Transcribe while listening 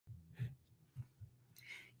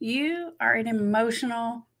You are an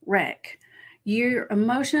emotional wreck. Your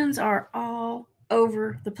emotions are all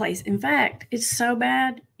over the place. In fact, it's so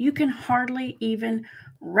bad you can hardly even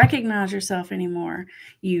recognize yourself anymore.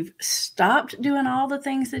 You've stopped doing all the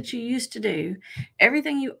things that you used to do.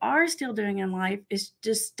 Everything you are still doing in life is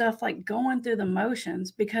just stuff like going through the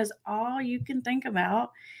motions because all you can think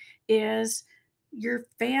about is your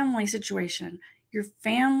family situation. Your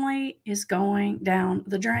family is going down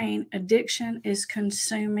the drain. Addiction is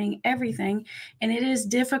consuming everything, and it is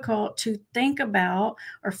difficult to think about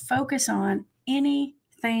or focus on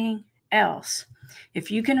anything else.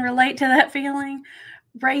 If you can relate to that feeling,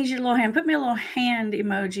 raise your little hand. Put me a little hand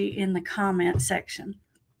emoji in the comment section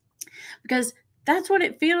because that's what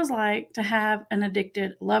it feels like to have an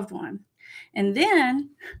addicted loved one. And then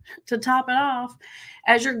to top it off,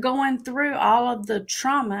 as you're going through all of the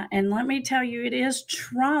trauma, and let me tell you, it is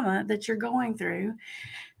trauma that you're going through.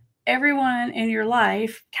 Everyone in your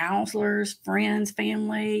life, counselors, friends,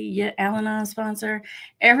 family, Al Anon sponsor,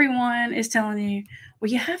 everyone is telling you,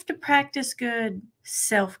 well, you have to practice good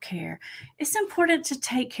self care. It's important to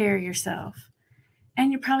take care of yourself.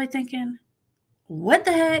 And you're probably thinking, what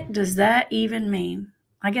the heck does that even mean?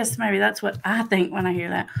 I guess maybe that's what I think when I hear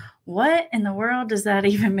that. What in the world does that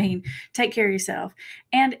even mean? Take care of yourself.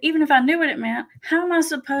 And even if I knew what it meant, how am I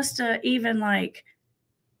supposed to even like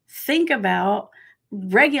think about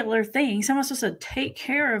regular things? How am I supposed to take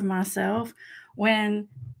care of myself when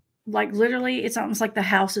like literally it's almost like the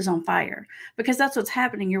house is on fire? Because that's what's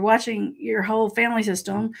happening. You're watching your whole family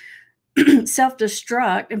system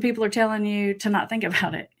self-destruct and people are telling you to not think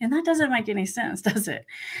about it. And that doesn't make any sense, does it?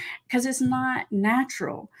 Because it's not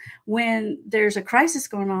natural. When there's a crisis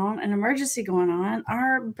going on, an emergency going on,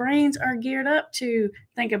 our brains are geared up to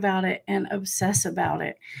think about it and obsess about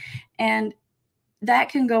it. And that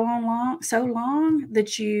can go on so long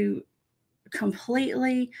that you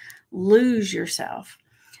completely lose yourself.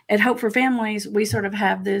 At Hope for Families, we sort of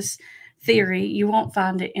have this theory. You won't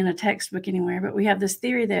find it in a textbook anywhere, but we have this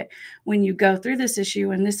theory that when you go through this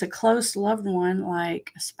issue and this a close loved one,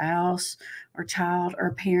 like a spouse or child or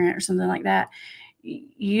a parent or something like that,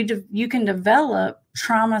 you can develop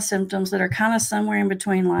trauma symptoms that are kind of somewhere in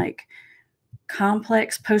between like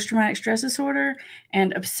complex post-traumatic stress disorder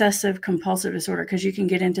and obsessive compulsive disorder, because you can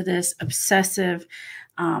get into this obsessive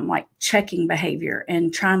like checking behavior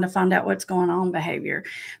and trying to find out what's going on behavior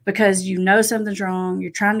because you know something's wrong,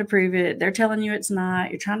 you're trying to prove it, they're telling you it's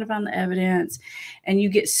not, you're trying to find the evidence, and you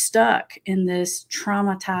get stuck in this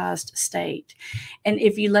traumatized state. And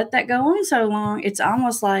if you let that go on so long, it's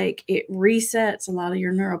almost like it resets a lot of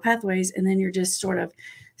your neural pathways, and then you're just sort of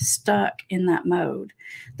stuck in that mode.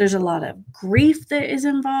 There's a lot of grief that is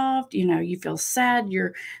involved. You know, you feel sad.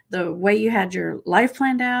 The way you had your life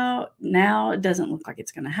planned out, now it doesn't look like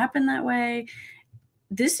it's going to happen that way.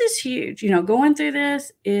 This is huge. You know, going through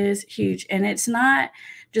this is huge. And it's not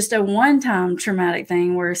just a one-time traumatic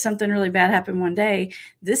thing where something really bad happened one day.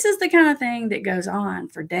 This is the kind of thing that goes on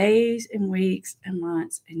for days and weeks and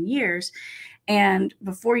months and years. And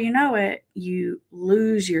before you know it, you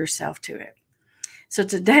lose yourself to it. So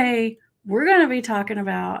today, we're going to be talking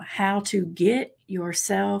about how to get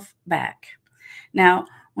yourself back. Now,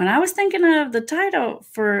 when I was thinking of the title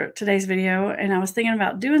for today's video and I was thinking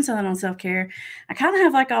about doing something on self-care, I kind of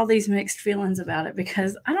have like all these mixed feelings about it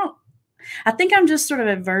because I think I'm just sort of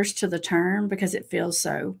adverse to the term because it feels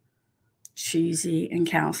so cheesy and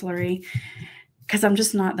counselory because I'm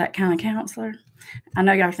just not that kind of counselor. I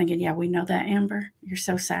know y'all are thinking, yeah, we know that, Amber. You're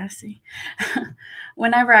so sassy.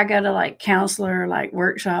 Whenever I go to like counselor, like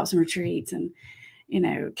workshops and retreats, and, you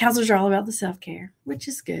know, counselors are all about the self-care, which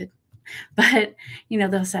is good. But, you know,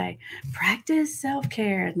 they'll say, practice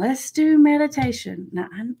self-care and let's do meditation. Now,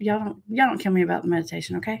 y'all don't kill me about the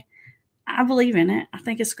meditation, okay? I believe in it. I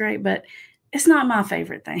think it's great, but it's not my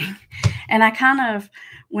favorite thing. And I kind of,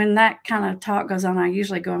 when that kind of talk goes on, I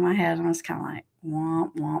usually go in my head and I was kind of like,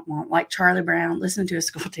 womp, womp, womp, like Charlie Brown, listen to a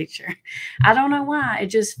school teacher. I don't know why. It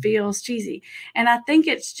just feels cheesy. And I think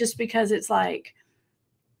it's just because it's like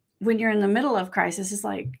when you're in the middle of crisis, it's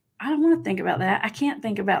like, I don't want to think about that. I can't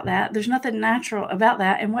think about that. There's nothing natural about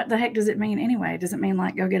that. And what the heck does it mean anyway? Does it mean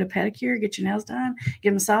like go get a pedicure, get your nails done, get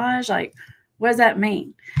a massage? Like, what does that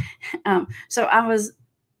mean? So I was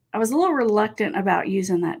a little reluctant about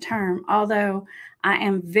using that term, although I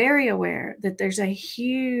am very aware that there's a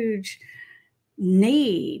huge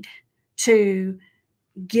need to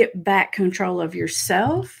get back control of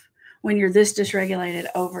yourself when you're this dysregulated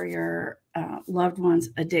over your loved one's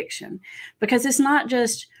addiction, because it's not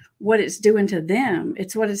just what it's doing to them,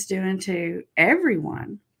 it's what it's doing to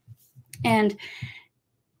everyone. And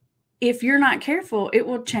if you're not careful, it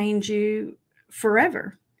will change you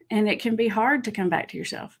forever. and it can be hard to come back to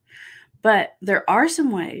yourself. But there are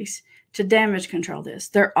some ways to damage control this.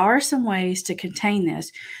 There are some ways to contain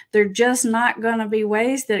this. They're just not going to be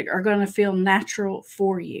ways that are going to feel natural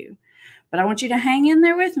for you. But I want you to hang in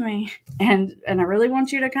there with me. And I really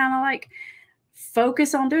want you to kind of like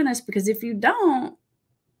focus on doing this, because if you don't,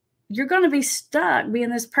 you're going to be stuck being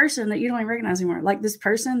this person that you don't even recognize anymore. Like this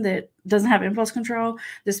person that doesn't have impulse control,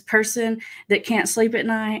 this person that can't sleep at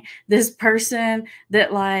night, this person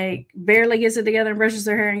that like barely gets it together and brushes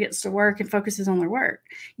their hair and gets to work and focuses on their work.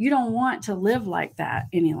 You don't want to live like that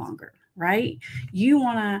any longer, right? You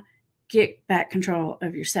want to get back control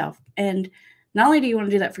of yourself. And not only do you want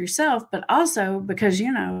to do that for yourself, but also because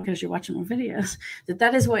because you're watching my videos,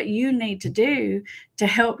 that is what you need to do to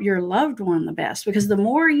help your loved one the best. Because the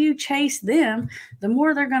more you chase them, the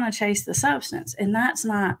more they're going to chase the substance. And that's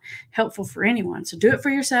not helpful for anyone. So do it for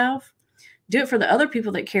yourself. Do it for the other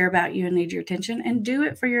people that care about you and need your attention. And do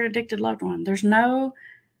it for your addicted loved one. There's no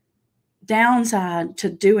downside to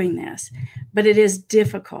doing this, but it is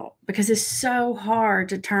difficult because it's so hard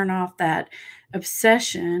to turn off that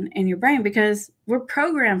obsession in your brain, because we're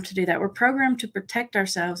programmed to do that. We're programmed to protect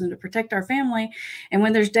ourselves and to protect our family. And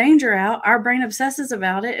when there's danger out, our brain obsesses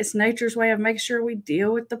about it. It's nature's way of making sure we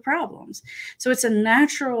deal with the problems. So it's a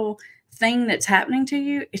natural thing that's happening to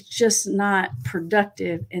you. It's just not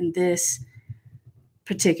productive in this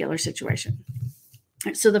particular situation.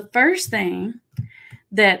 So the first thing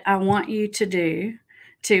that I want you to do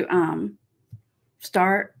to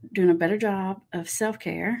start doing a better job of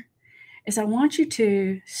self-care is I want you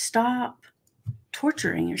to stop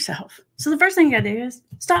torturing yourself. So the first thing you got to do is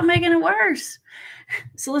stop making it worse.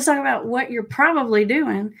 So let's talk about what you're probably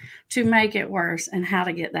doing to make it worse and how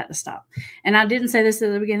to get that to stop. And I didn't say this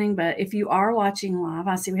at the beginning, but if you are watching live,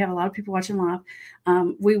 I see we have a lot of people watching live.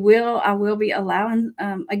 I will be allowing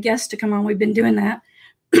a guest to come on. We've been doing that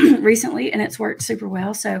recently, and it's worked super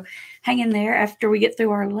well. So hang in there. After we get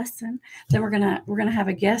through our lesson, then we're gonna have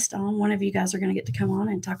a guest on. One of you guys are gonna get to come on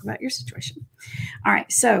and talk about your situation. All right.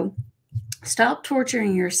 So stop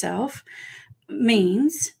torturing yourself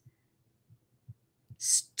means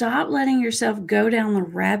stop letting yourself go down the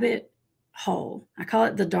rabbit hole. I call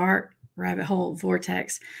it the dark rabbit hole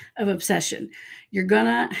vortex of obsession. You're going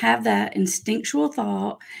to have that instinctual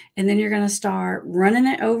thought, and then you're going to start running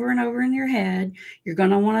it over and over in your head. You're going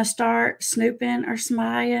to want to start snooping or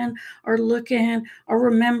smiling or looking or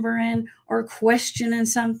remembering or questioning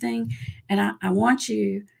something. And I want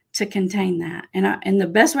you to contain that. And the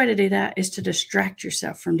best way to do that is to distract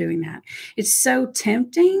yourself from doing that. It's so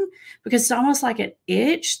tempting because it's almost like an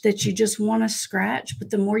itch that you just want to scratch. But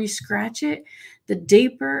the more you scratch it, the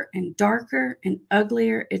deeper and darker and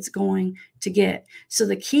uglier it's going to get. So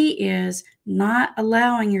the key is not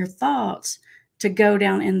allowing your thoughts to go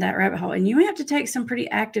down in that rabbit hole. And you may have to take some pretty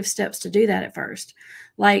active steps to do that at first.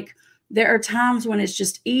 Like there are times when it's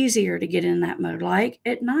just easier to get in that mode, like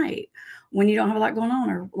at night when you don't have a lot going on,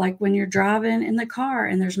 or like when you're driving in the car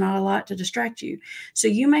and there's not a lot to distract you. So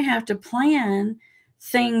you may have to plan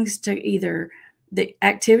things to either the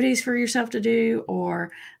activities for yourself to do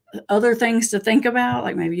or other things to think about,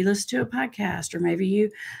 like maybe you listen to a podcast, or maybe you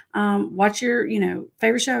watch your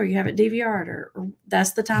favorite show, or you have it DVR'd, or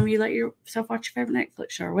that's the time you let yourself watch your favorite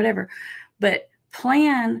Netflix show or whatever. But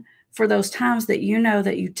plan for those times that you know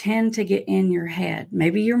that you tend to get in your head.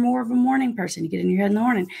 Maybe you're more of a morning person. You get in your head in the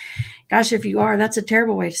morning. Gosh, if you are, that's a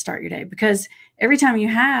terrible way to start your day, because every time you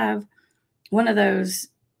have one of those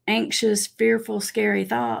anxious, fearful, scary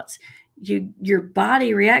thoughts, your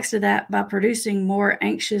body reacts to that by producing more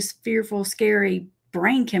anxious, fearful, scary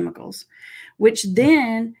brain chemicals, which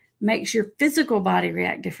then makes your physical body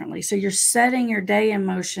react differently. So you're setting your day in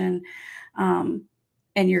motion, and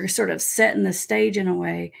you're sort of setting the stage in a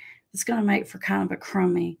way that's going to make for kind of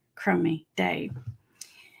a crummy day.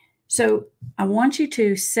 So I want you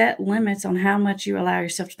to set limits on how much you allow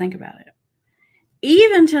yourself to think about it.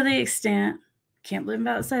 Even to the extent, can't believe I'm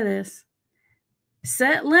about to say this,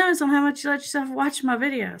 set limits on how much you let yourself watch my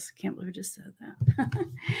videos. Can't believe I just said that.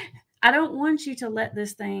 I don't want you to let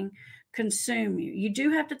this thing consume you. You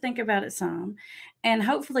do have to think about it some. And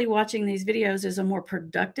hopefully watching these videos is a more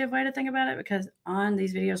productive way to think about it, because on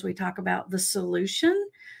these videos, we talk about the solution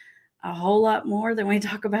a whole lot more than we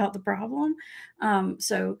talk about the problem.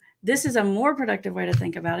 So this is a more productive way to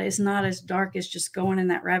think about it. It's not as dark as just going in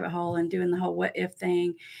that rabbit hole and doing the whole what if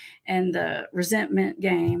thing and the resentment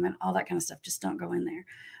game and all that kind of stuff. Just don't go in there.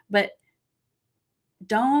 But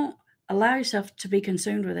don't allow yourself to be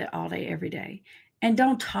consumed with it all day, every day. And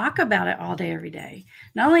don't talk about it all day, every day.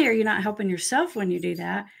 Not only are you not helping yourself when you do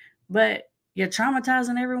that, but you're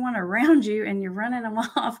traumatizing everyone around you, and you're running them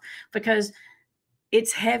off, because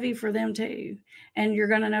it's heavy for them too. And you're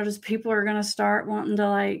going to notice people are going to start wanting to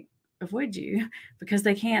like avoid you because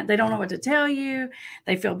they don't know what to tell you.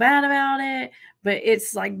 They feel bad about it, but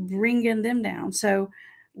it's like bringing them down. So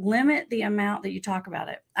limit the amount that you talk about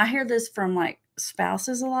it. I hear this from like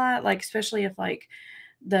spouses a lot, like especially if like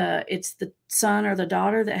it's the son or the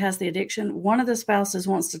daughter that has the addiction. One of the spouses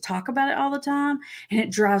wants to talk about it all the time, and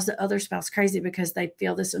it drives the other spouse crazy because they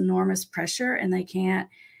feel this enormous pressure and they can't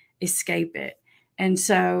escape it. And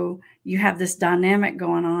so you have this dynamic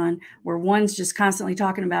going on where one's just constantly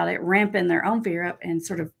talking about it, ramping their own fear up and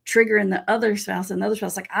sort of triggering the other spouse, and the other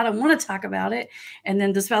spouse like, I don't want to talk about it. And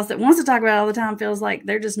then the spouse that wants to talk about it all the time feels like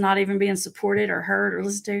they're just not even being supported or heard or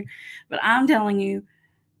listened to. But I'm telling you,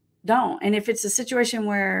 don't. And if it's a situation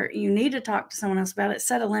where you need to talk to someone else about it,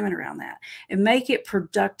 set a limit around that and make it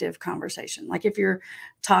productive conversation. Like if you're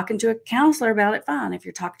talking to a counselor about it, fine. If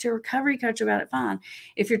you're talking to a recovery coach about it, fine.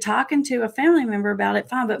 If you're talking to a family member about it,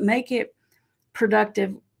 fine, but make it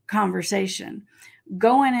productive conversation.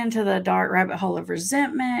 Going into the dark rabbit hole of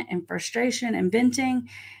resentment and frustration and venting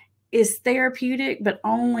is therapeutic, but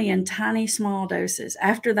only in tiny, small doses.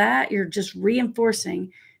 After that, you're just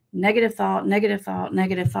reinforcing negative thought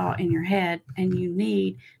in your head, and you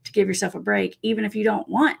need to give yourself a break, even if you don't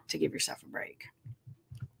want to give yourself a break.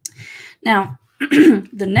 Now,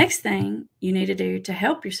 the next thing you need to do to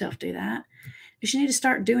help yourself do that is you need to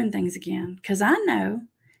start doing things again. Because I know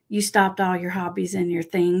you stopped all your hobbies and your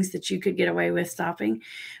things that you could get away with stopping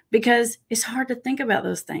because it's hard to think about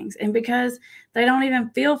those things, and because they don't even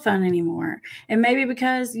feel fun anymore. And maybe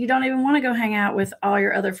because you don't even want to go hang out with all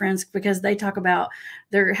your other friends because they talk about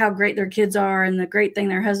how great their kids are and the great thing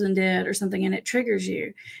their husband did or something, and it triggers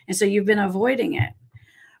you. And so you've been avoiding it.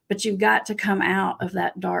 But you've got to come out of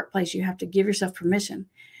that dark place. You have to give yourself permission.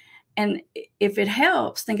 And if it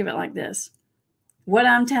helps, think of it like this. What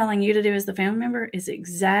I'm telling you to do as the family member is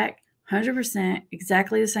 100%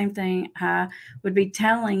 exactly the same thing I would be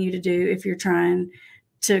telling you to do if you're trying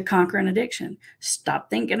to conquer an addiction. Stop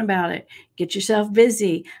thinking about it. Get yourself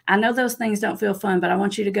busy. I know those things don't feel fun, but I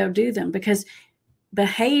want you to go do them, because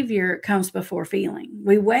behavior comes before feeling.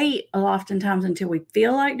 We wait oftentimes until we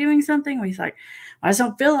feel like doing something. We like, I just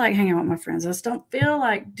don't feel like hanging out with my friends. I just don't feel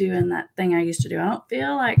like doing that thing I used to do. I don't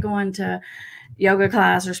feel like going to yoga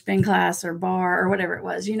class or spin class or bar or whatever it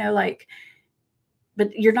was,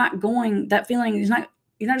 but you're not going, that feeling is not,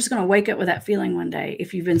 you're not just going to wake up with that feeling one day.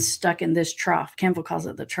 If you've been stuck in this trough, Campbell calls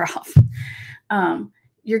it the trough,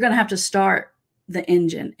 you're going to have to start the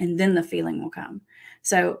engine, and then the feeling will come.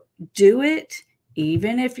 So do it,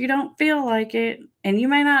 even if you don't feel like it, and you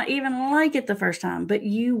may not even like it the first time, but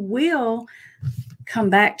you will come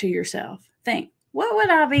back to yourself. Think, what would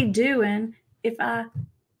I be doing if I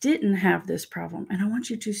didn't have this problem? And I want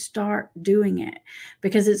you to start doing it,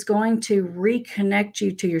 because it's going to reconnect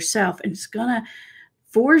you to yourself, and it's going to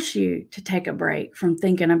force you to take a break from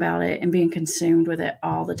thinking about it and being consumed with it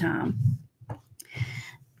all the time.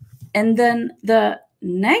 And then the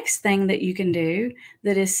next thing that you can do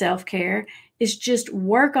that is self-care is just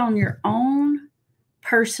work on your own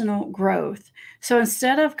personal growth. So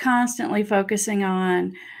instead of constantly focusing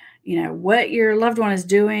on what your loved one is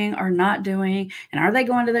doing or not doing, and are they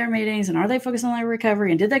going to their meetings, and are they focused on their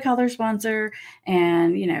recovery, and did they call their sponsor,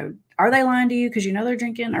 and, are they lying to you because they're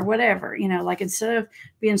drinking or whatever, like instead of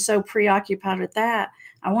being so preoccupied with that,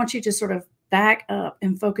 I want you to sort of back up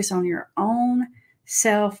and focus on your own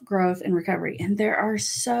self-growth and recovery. And there are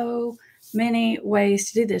so many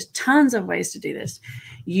ways to do this, tons of ways to do this.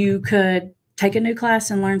 You could take a new class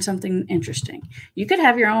and learn something interesting. You could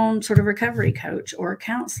have your own sort of recovery coach or a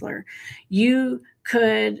counselor. You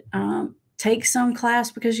could take some class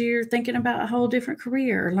because you're thinking about a whole different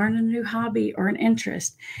career, or learn a new hobby or an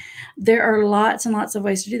interest. There are lots and lots of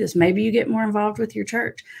ways to do this. Maybe you get more involved with your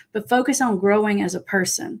church, but focus on growing as a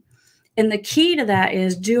person. And the key to that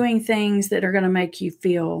is doing things that are going to make you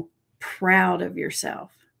feel proud of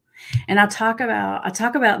yourself. And I talk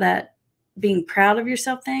about that being proud of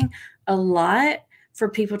yourself thing a lot for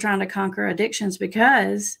people trying to conquer addictions,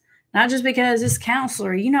 because not just because it's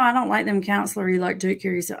counselor, I don't like them counselor, you like take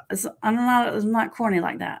care of yourself. I'm not corny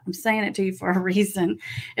like that. I'm saying it to you for a reason.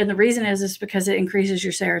 And the reason is because it increases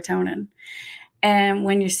your serotonin. And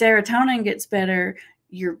when your serotonin gets better,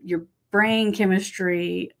 your brain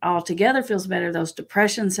chemistry altogether feels better. Those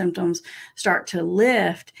depression symptoms start to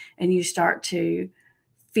lift, and you start to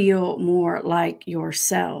feel more like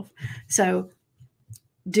yourself. So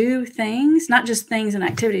do things, not just things and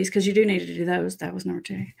activities, because you do need to do those. That was number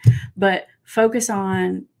 2. But focus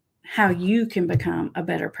on how you can become a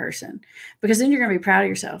better person, because then you're going to be proud of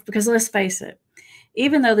yourself. Because let's face it,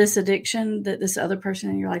 even though this addiction that this other person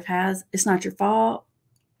in your life has, it's not your fault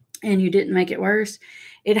and you didn't make it worse,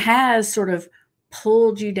 it has sort of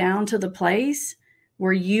pulled you down to the place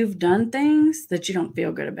where you've done things that you don't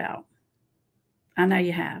feel good about. I know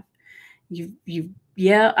you have.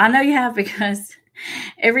 Yeah, I know you have, because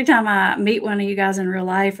every time I meet one of you guys in real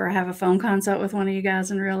life or have a phone consult with one of you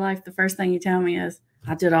guys in real life, the first thing you tell me is,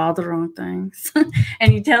 I did all the wrong things.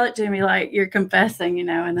 And you tell it to me like you're confessing,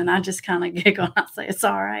 and then I just kind of giggle and I say, it's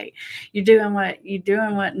all right. You're doing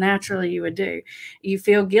what naturally you would do. You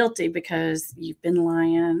feel guilty because you've been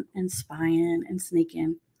lying and spying and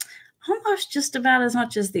sneaking almost just about as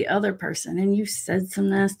much as the other person. And you've said some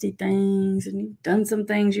nasty things and you've done some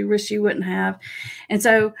things you wish you wouldn't have. And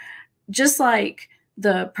so just like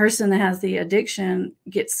the person that has the addiction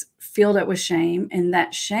gets filled up with shame, and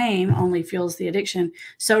that shame only fuels the addiction,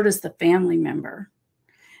 so does the family member.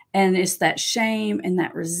 And it's that shame and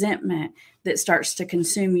that resentment that starts to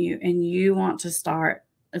consume you, and you want to start,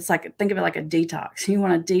 it's like, think of it like a detox. You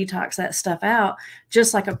want to detox that stuff out,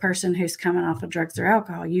 just like a person who's coming off of drugs or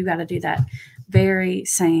alcohol. You got to do that very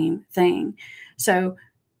same thing. So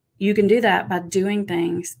you can do that by doing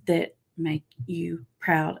things that make you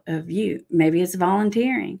proud of you. Maybe it's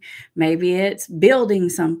volunteering. Maybe it's building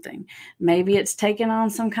something. Maybe it's taking on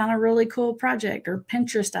some kind of really cool project or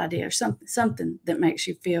Pinterest idea or something that makes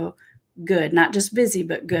you feel good, not just busy,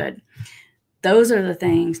 but good. Those are the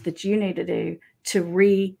things that you need to do to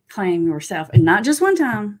reclaim yourself, and not just one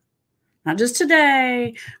time, not just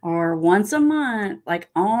today or once a month, like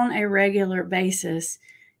on a regular basis.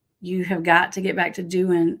 You have got to get back to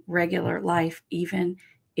doing regular life, even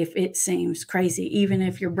if it seems crazy, even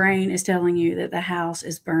if your brain is telling you that the house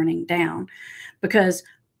is burning down, because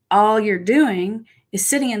all you're doing is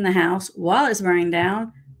sitting in the house while it's burning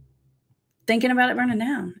down, thinking about it burning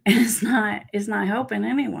down, and it's not helping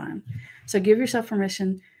anyone. So give yourself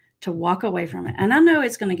permission to walk away from it. And I know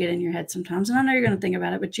it's going to get in your head sometimes, and I know you're going to think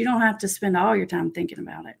about it, but you don't have to spend all your time thinking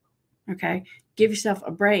about it. Okay. Give yourself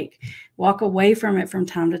a break. Walk away from it from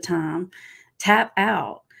time to time. Tap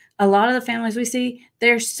out. A lot of the families we see,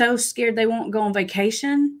 they're so scared they won't go on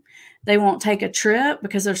vacation. They won't take a trip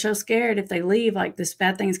because they're so scared if they leave, like this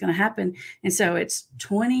bad thing is going to happen. And so it's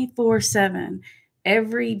 24/7,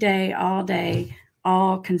 every day,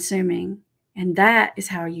 all consuming. And that is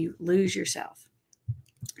how you lose yourself.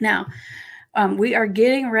 Now, we are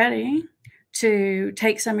getting ready to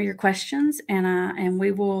take some of your questions, and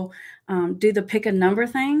we will do the pick a number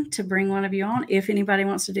thing to bring one of you on if anybody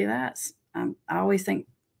wants to do that. I'm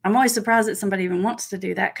always surprised that somebody even wants to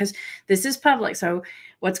do that, because this is public. So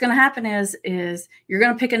what's going to happen is you're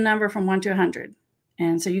going to pick a number from 1 to 100.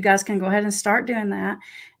 And so you guys can go ahead and start doing that.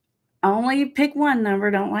 Only pick one number.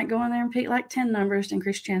 Don't like going there and pick like 10 numbers to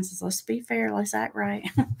increase chances. Let's be fair. Let's act right.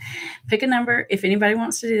 Pick a number. If anybody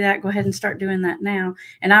wants to do that, go ahead and start doing that now.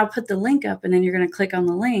 And I'll put the link up, and then you're going to click on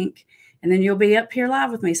the link, and then you'll be up here live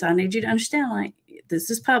with me. So I need you to understand, like, this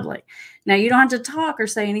is public. Now, you don't have to talk or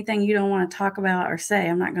say anything you don't want to talk about or say.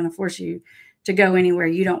 I'm not going to force you to go anywhere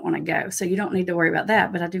you don't want to go. So you don't need to worry about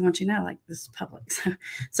that. But I do want you to know, like, this is public. So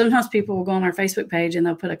sometimes people will go on our Facebook page and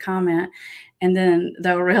they'll put a comment, and then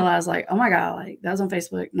they'll realize, like, oh my God, like, that was on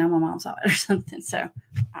Facebook. Now my mom saw it or something. So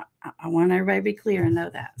I want everybody to be clear and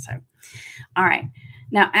know that. So, all right.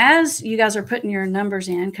 Now, as you guys are putting your numbers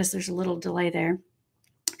in, because there's a little delay there,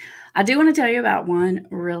 I do want to tell you about one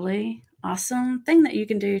really awesome thing that you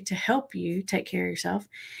can do to help you take care of yourself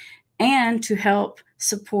and to help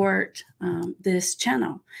support this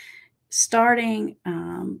channel. Starting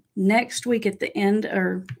next week at the end,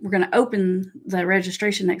 or we're going to open the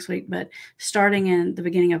registration next week, but starting in the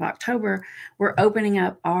beginning of October, we're opening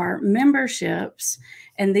up our memberships,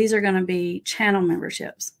 and these are going to be channel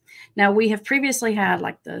memberships. Now, we have previously had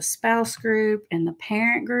like the spouse group and the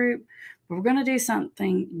parent group, but we're going to do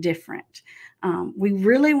something different. We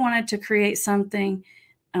really wanted to create something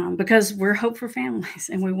because we're Hope for Families,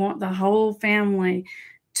 and we want the whole family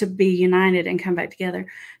to be united and come back together.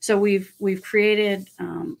 So we've created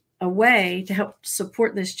a way to help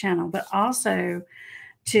support this channel, but also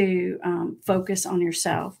to focus on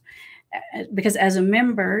yourself. Because as a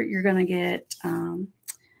member, you're going to get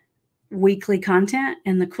weekly content.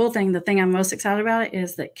 And the cool thing, the thing I'm most excited about it,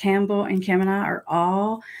 is that Campbell and Kim and I are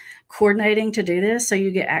all coordinating to do this. So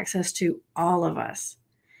you get access to all of us.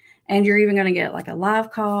 And you're even going to get like a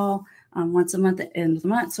live call once a month at the end of the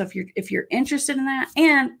month. So if you're interested in that,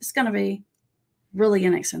 and it's going to be really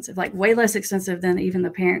inexpensive, like way less expensive than even the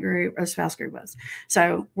parent group or spouse group was.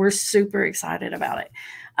 So we're super excited about it.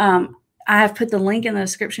 I have put the link in the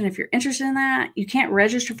description if you're interested in that. You can't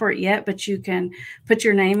register for it yet, but you can put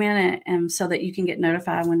your name in it and so that you can get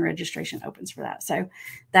notified when registration opens for that. So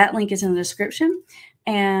that link is in the description.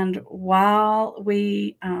 And while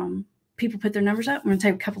we people put their numbers up, I'm going to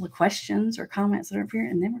take a couple of questions or comments that are up here,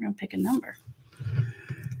 and then we're going to pick a number.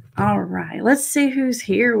 All right, let's see who's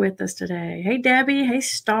here with us today. Hey, Debbie. Hey,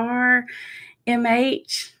 Star,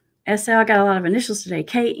 MH, SL. I got a lot of initials today.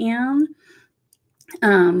 KM.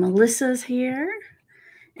 Melissa's here,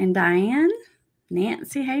 and Diane,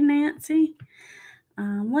 Nancy. Hey, Nancy.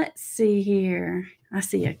 Let's see here. I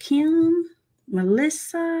see a Kim,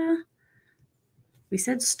 Melissa. We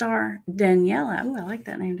said Star, Daniela. Oh, I like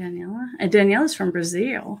that name, Daniela. And Daniela's from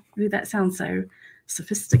Brazil. Ooh, that sounds so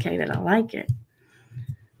sophisticated. I like it.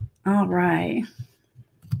 All right.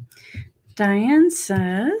 Diane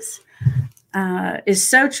says, is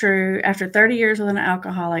so true. After 30 years with an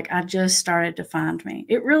alcoholic, I just started to find me.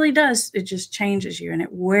 It really does. It just changes you and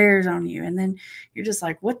it wears on you. And then you're just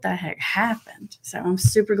like, what the heck happened? So I'm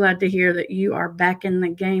super glad to hear that you are back in the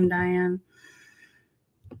game, Diane.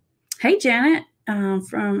 Hey, Janet,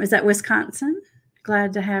 is that Wisconsin?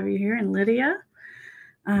 Glad to have you here. And Lydia.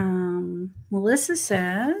 Melissa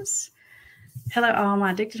says, hello, all.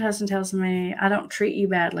 My addicted husband tells me I don't treat you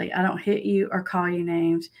badly. I don't hit you or call you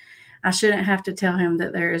names. I shouldn't have to tell him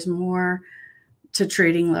that there is more to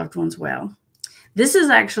treating loved ones well. This is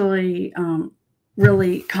actually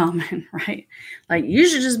really common, right? Like, you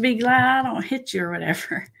should just be glad I don't hit you or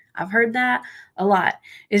whatever. I've heard that a lot.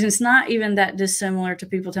 It's not even that dissimilar to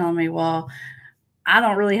people telling me, well, I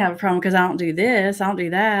don't really have a problem because I don't do this, I don't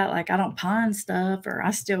do that. Like, I don't pawn stuff or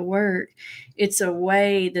I still work. It's a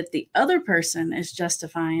way that the other person is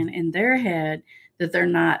justifying in their head that they're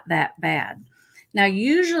not that bad. Now,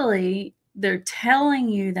 usually they're telling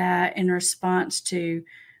you that in response to,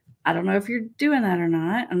 I don't know if you're doing that or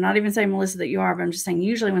not. I'm not even saying, Melissa, that you are, but I'm just saying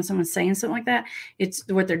usually when someone's saying something like that, it's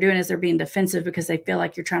what they're doing is they're being defensive because they feel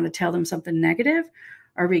like you're trying to tell them something negative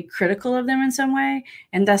or be critical of them in some way.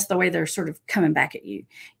 And that's the way they're sort of coming back at you.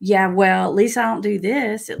 Yeah, well, at least I don't do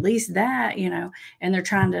this, at least that, and they're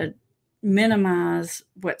trying to minimize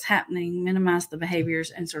what's happening, minimize the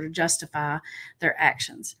behaviors, and sort of justify their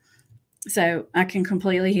actions. So I can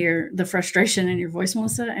completely hear the frustration in your voice,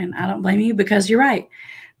 Melissa, and I don't blame you because you're right.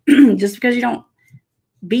 Just because you don't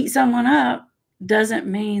beat someone up doesn't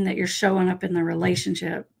mean that you're showing up in the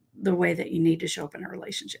relationship the way that you need to show up in a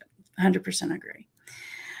relationship. 100% agree.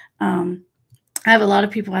 I have a lot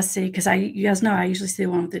of people I see because you guys know I usually see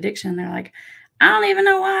the one with addiction. They're like, I don't even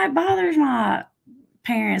know why it bothers my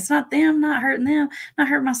parents. Not them, not hurting them, not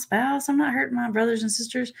hurting my spouse. I'm not hurting my brothers and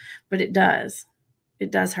sisters, but it does. It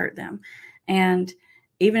does hurt them. And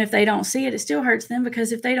even if they don't see it, it still hurts them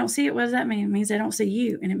because if they don't see it, what does that mean? It means they don't see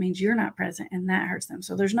you and it means you're not present and that hurts them.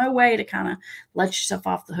 So there's no way to kind of let yourself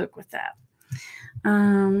off the hook with that.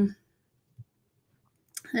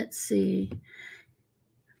 Let's see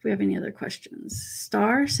if we have any other questions.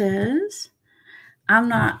 Star says, I'm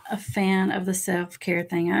not a fan of the self-care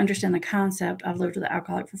thing. I understand the concept. I've lived with an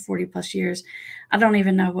alcoholic for 40 plus years. I don't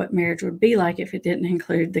even know what marriage would be like if it didn't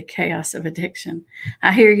include the chaos of addiction.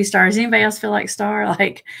 I hear you, Star. Does anybody else feel like Star?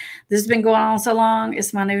 Like, this has been going on so long.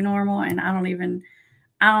 It's my new normal. And I don't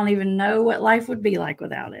even know what life would be like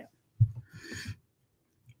without it.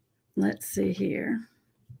 Let's see here.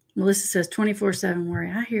 Melissa says 24/7 worry.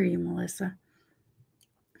 I hear you, Melissa.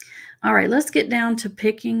 All right, let's get down to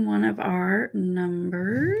picking one of our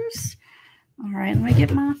numbers. All right, let me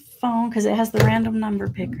get my phone because it has the random number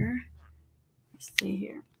picker. Let's see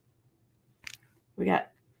here.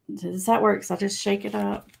 Does that work? So I'll just shake it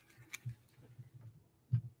up.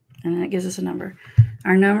 And then it gives us a number.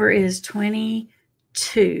 Our number is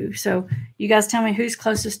 22. So you guys tell me who's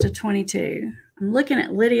closest to 22. I'm looking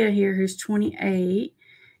at Lydia here, who's 28.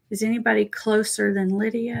 Is anybody closer than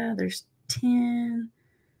Lydia? There's 10.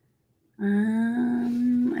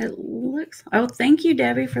 It looks, oh, thank you,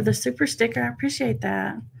 Debbie, for the super sticker. I appreciate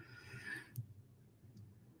that.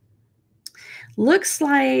 Looks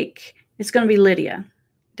like it's going to be Lydia.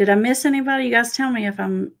 Did I miss anybody? You guys tell me if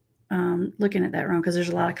I'm looking at that wrong because there's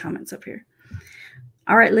a lot of comments up here.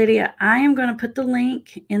 All right, Lydia, I am going to put the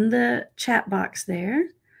link in the chat box there.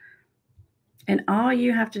 And all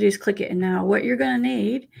you have to do is click it. And now what you're going to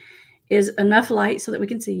need is enough light so that we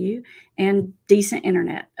can see you and decent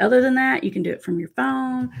internet. Other than that, you can do it from your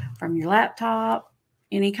phone, from your laptop,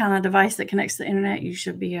 any kind of device that connects to the internet, you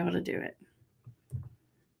should be able to do it.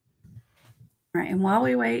 All right, and while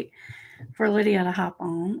we wait for Lydia to hop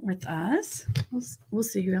on with us, we'll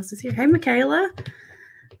see who else is here. Hey, Michaela.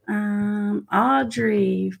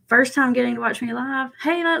 Audrey, first time getting to watch me live.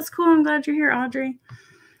 Hey, that's cool. I'm glad you're here, Audrey.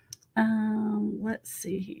 Let's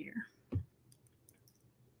see here.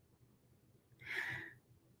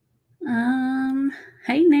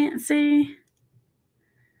 Hey, Nancy.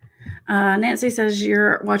 Nancy says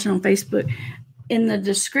you're watching on Facebook. In the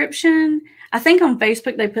description, I think on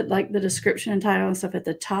Facebook they put like the description and title and stuff at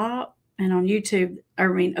the top, and on YouTube, I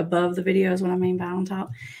mean above the video is what I mean by on top,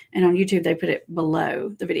 and on YouTube they put it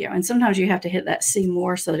below the video. And sometimes you have to hit that see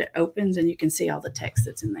more so that it opens and you can see all the text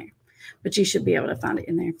that's in there. But you should be able to find it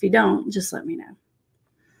in there. If you don't, just let me know.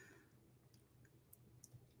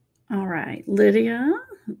 All right, Lydia,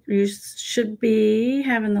 you should be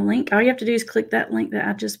having the link. All you have to do is click that link that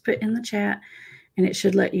I just put in the chat, and it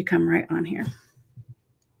should let you come right on here.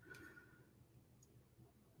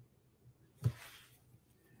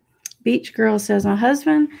 Beach Girl says, my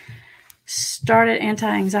husband started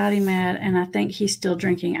anti-anxiety med, and I think he's still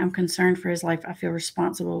drinking. I'm concerned for his life. I feel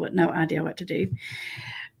responsible, but no idea what to do.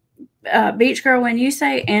 Beach Girl, when you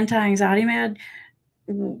say anti-anxiety med,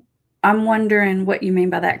 I'm wondering what you mean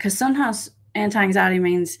by that, because sometimes anti-anxiety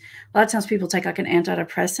means a lot of times people take like an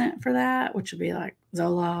antidepressant for that, which would be like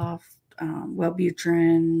Zoloft,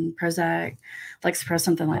 Wellbutrin, Prozac, Lexapro,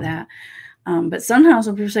 something like that. But sometimes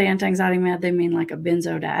when people say anti-anxiety med, they mean like a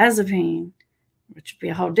benzodiazepine, which would be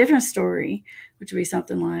a whole different story, which would be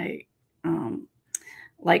something like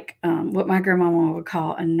what my grandmama would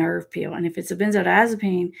call a nerve pill. And if it's a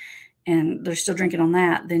benzodiazepine and they're still drinking on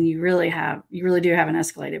that, then you really do have an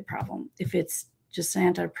escalated problem. If it's just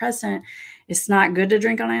an antidepressant, it's not good to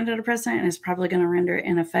drink on antidepressant, and it's probably going to render it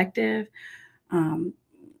ineffective.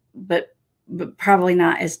 But probably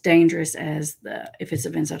not as dangerous as if it's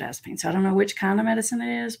a benzodiazepine. So I don't know which kind of medicine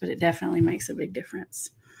it is, but it definitely makes a big difference.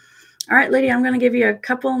 All right, Lydia, I'm going to give you a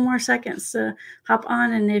couple more seconds to hop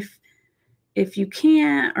on. And if you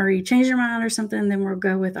can't, or you change your mind or something, then we'll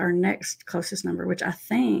go with our next closest number, which I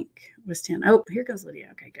think was 10. Oh, here comes Lydia.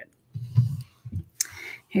 Okay, good.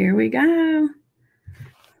 Here we go.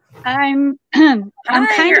 I'm kind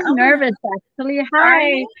of nervous, actually.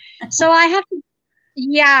 Hi. So I have to,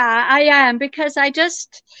 yeah, I am, because I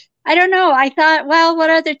don't know. I thought, well, what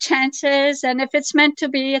are the chances? And if it's meant to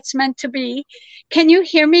be, it's meant to be. Can you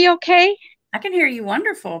hear me okay? I can hear you.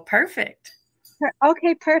 Wonderful. Perfect.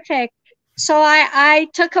 Okay, perfect. So I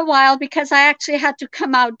took a while because I actually had to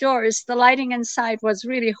come outdoors. The lighting inside was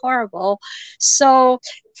really horrible. So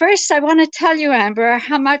first, I want to tell you, Amber,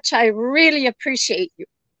 how much I really appreciate you.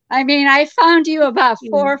 I mean, I found you about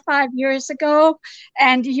 4 or 5 years ago,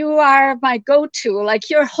 and you are my go-to. Like,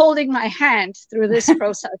 you're holding my hand through this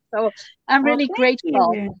process. So I'm really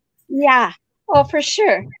grateful. You. Yeah. Oh, for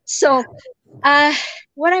sure. So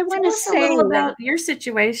what I want to say a little about your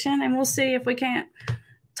situation, and we'll see if we can't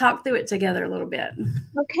talk through it together a little bit.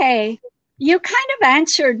 Okay. You kind of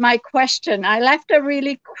answered my question. I left a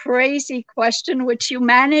really crazy question, which you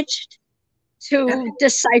managed to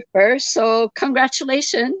decipher. So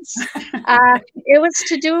congratulations. It was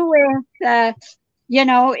to do with,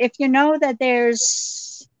 if you know that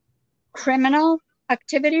there's criminal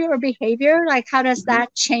activity or behavior, like how does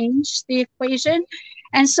that change the equation?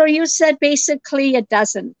 And so you said basically it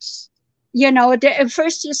doesn't. At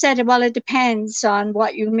first you said, well, it depends on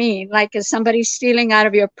what you mean. Like, is somebody stealing out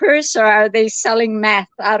of your purse, or are they selling meth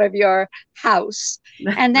out of your house?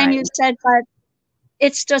 And then you said, but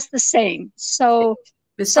it's just the same. So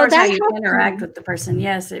as far as how you interact with the person,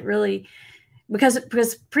 yes, it really, because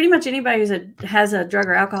pretty much anybody who has a drug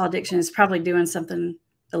or alcohol addiction is probably doing something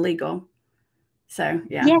illegal. So,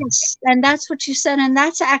 yeah. Yes, and that's what you said. And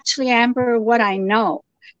that's actually, Amber, what I know.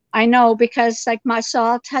 I know because so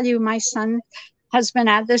I'll tell you, my son has been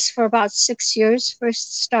at this for about 6 years.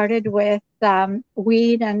 First started with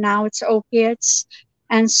weed, and now it's opiates.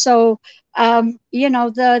 And so,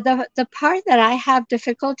 the part that I have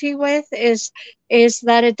difficulty with is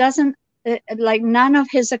that it doesn't, like, none of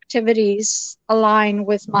his activities align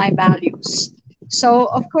with my values. So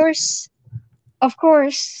of course,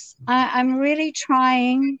 I'm really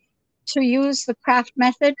trying to use the craft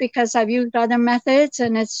method, because I've used other methods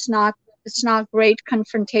and it's not great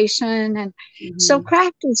confrontation. And so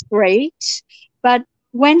craft is great, but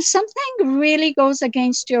when something really goes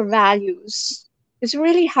against your values, it's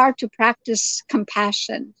really hard to practice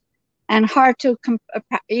compassion and hard to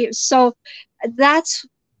so that's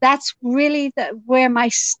really where my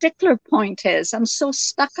stickler point is. I'm so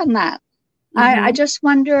stuck on that. I just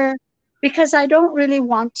wonder, because I don't really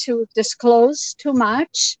want to disclose too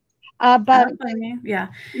much. But yeah.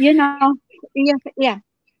 Yeah.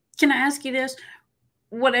 Can I ask you this?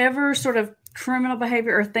 Whatever sort of criminal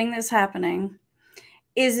behavior or thing that's happening,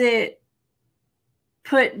 is it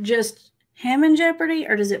put just him in jeopardy,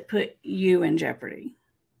 or does it put you in jeopardy,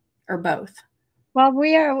 or both? Well,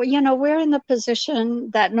 we are, we're in the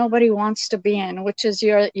position that nobody wants to be in, which is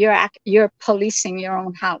you're policing your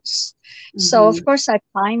own house. So of Mm-hmm. course I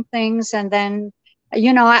find things, and then,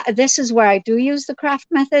 this is where I do use the craft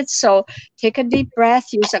method. So take a deep breath,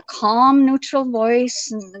 use a calm, neutral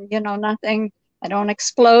voice, and, nothing. I don't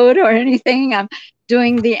explode or anything. I'm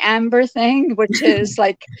doing the Amber thing, which is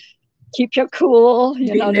like keep your cool,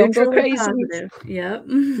 Be don't go neutrally crazy. positive. Yep.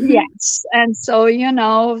 Yes. And so,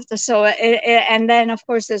 and then of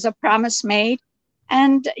course there's a promise made,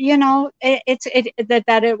 and,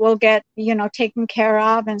 that it will get, taken care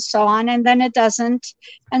of and so on. And then it doesn't.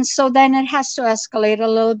 And so then it has to escalate a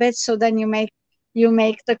little bit. So then you make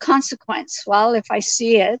the consequence. Well, if I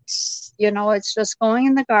see it, it's just going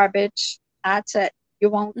in the garbage. That's it. I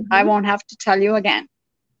Mm-hmm. won't have to tell you again.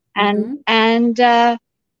 And, Mm-hmm.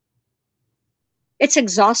 it's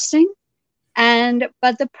exhausting.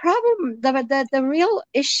 But the problem, the real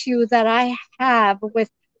issue that I have with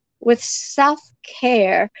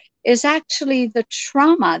self-care is actually the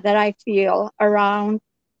trauma that I feel around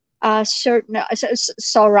certain,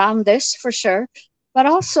 so around this for sure, but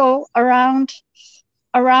also around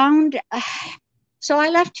so I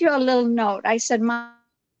left you a little note. I said my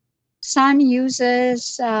son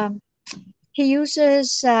uses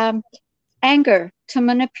anger to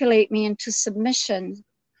manipulate me into submission,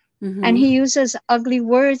 and Mm-hmm. he uses ugly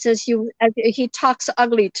words as he talks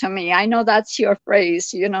ugly to me. I know that's your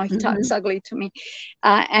phrase, he talks Mm-hmm. ugly to me,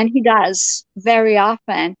 and he does very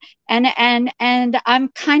often. And I'm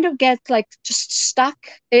kind of get like just stuck.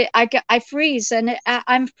 I freeze, and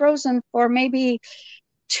I'm frozen for maybe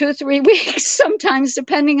 2 3 weeks sometimes,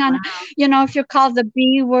 depending on, Wow. if you're called the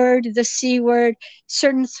B word, the C word,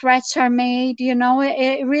 certain threats are made.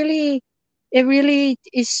 It really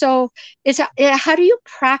is. So how do you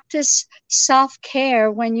practice self-care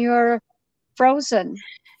when you're frozen?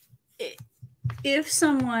 If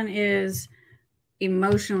someone is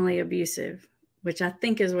emotionally abusive, which I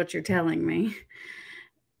think is what you're telling me,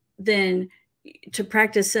 then to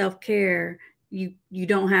practice self-care, you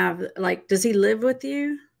don't have, like, does he live with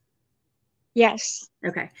you? Yes.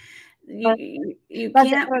 Okay. but You but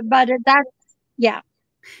can't. but that, yeah.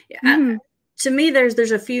 I, Hmm. to me, there's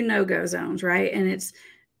a few no-go zones, right? And it's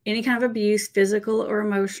any kind of abuse, physical or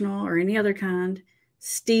emotional or any other kind,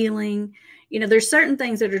 stealing. There's certain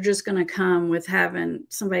things that are just going to come with having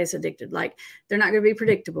somebody that's addicted. Like, they're not going to be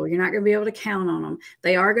predictable. You're not going to be able to count on them.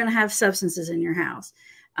 They are going to have substances in your house.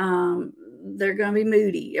 They're going to be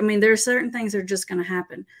moody. I mean, there are certain things that are just going to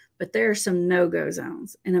happen, but there are some no-go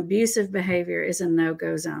zones, and abusive behavior is a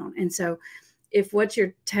no-go zone. And so if what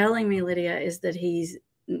you're telling me, Lydia, is that he's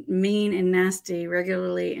mean and nasty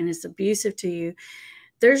regularly and is abusive to you,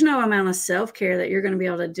 there's no amount of self-care that you're going to be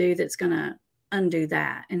able to do that's going to undo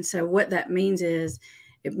that. And so what that means is,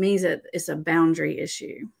 it means that it's a boundary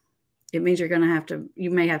issue. It means you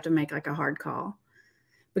may have to make like a hard call,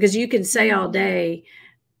 because you can say all day,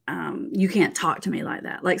 you can't talk to me like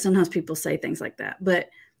that. Like, sometimes people say things like that, but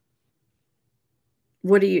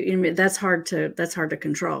what do you, that's hard to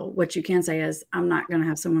control. What you can say is, I'm not going to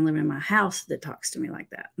have someone live in my house that talks to me like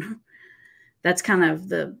that. That's kind of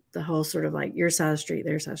the whole sort of like your side of the street,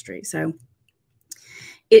 their side of the street. So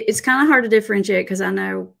it's kind of hard to differentiate, because I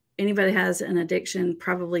know anybody that has an addiction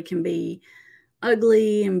probably can be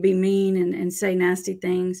ugly and be mean and say nasty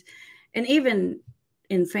things, and even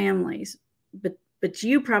in families. But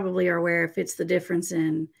you probably are aware if it's the difference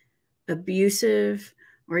in abusive,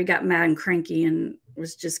 or he got mad and cranky and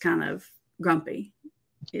was just kind of grumpy.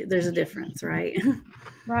 There's a difference, right?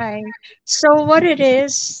 Right. So what it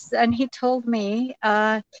is, and he told me,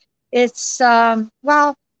 it's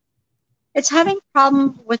well, it's having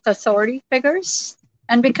problem with authority figures,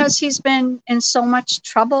 and because he's been in so much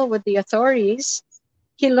trouble with the authorities,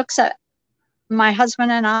 he looks at my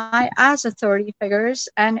husband and I as authority figures,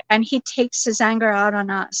 and he takes his anger out on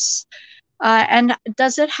us. And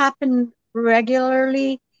does it happen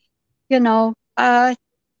regularly? Like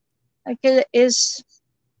it is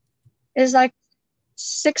like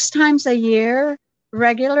 6 times a year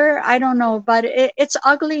regular. I don't know, but it's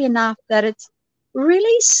ugly enough that it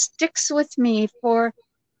really sticks with me for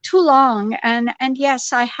too long. And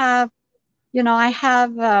yes, I have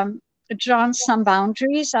drawn some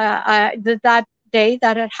boundaries. That day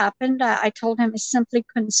that it happened, I told him he simply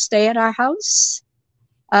couldn't stay at our house.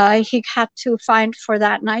 He had to find for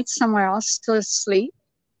that night somewhere else to sleep.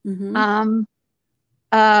 Mm-hmm. Um,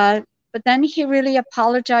 uh, but then he really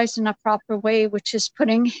apologized in a proper way, which is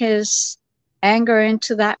putting his anger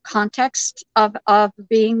into that context of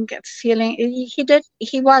feeling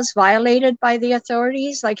he was violated by the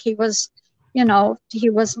authorities. Like he was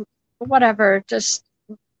whatever, just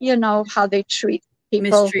you know how they treat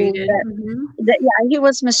people who, Mistreated. Mm-hmm. yeah, he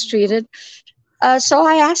was mistreated. So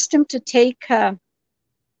I asked him to take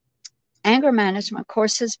anger management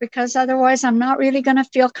courses because otherwise I'm not really going to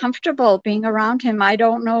feel comfortable being around him. I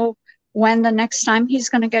don't know when the next time he's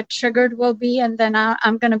going to get triggered will be, and then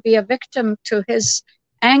I'm going to be a victim to his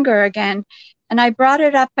anger again. And I brought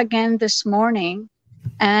it up again this morning,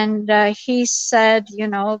 and he said, you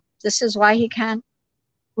know, this is why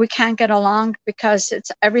we can't get along, because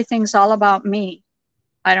everything's all about me.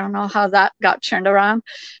 I don't know how that got turned around,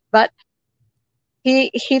 but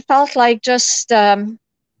he felt like just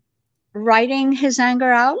writing his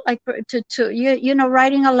anger out, like you know,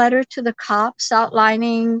 writing a letter to the cops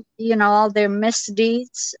outlining, you know, all their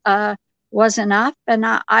misdeeds was enough, and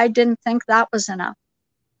I didn't think that was enough.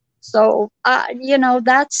 So you know,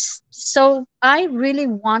 so I really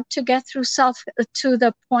want to get through to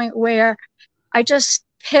the point where I just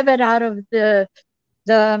pivot out of the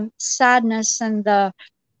sadness and the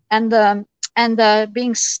and the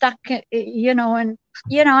being stuck, you know, and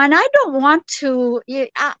and I don't want to.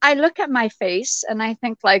 I look at my face and I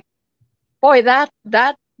think like, boy, that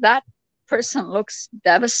person looks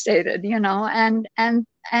devastated, you know, and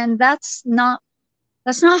that's not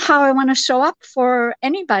how I want to show up for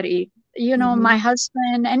anybody, you know, Mm-hmm. my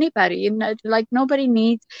husband, anybody. Like nobody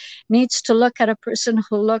needs to look at a person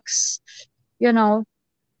who looks, you know,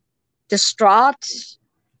 distraught.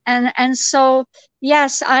 And so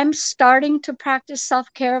yes, I'm starting to practice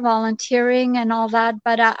self-care, volunteering and all that,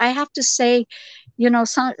 but I have to say, you know,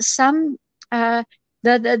 some the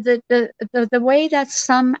way that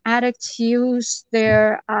some addicts use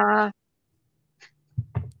their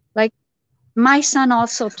like, my son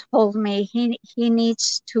also told me he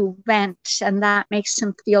needs to vent, and that makes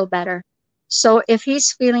him feel better. So if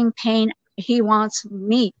he's feeling pain, he wants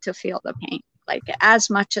me to feel the pain, like as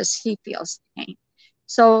much as he feels the pain.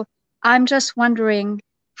 So I'm just wondering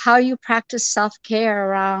how you practice self-care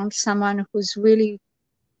around someone who's really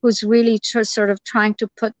sort of trying to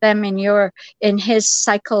put them in his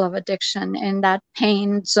cycle of addiction, in that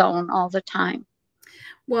pain zone all the time.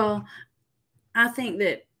 Well, I think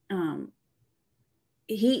that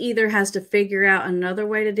he either has to figure out another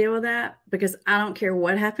way to deal with that, because I don't care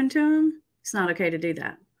what happened to him, it's not okay to do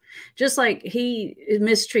that. Just like he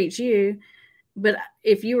mistreats you, but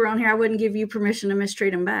if you were on here, I wouldn't give you permission to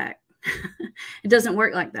mistreat him back. It doesn't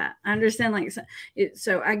work like that. I understand, like,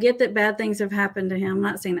 so I get that bad things have happened to him. I'm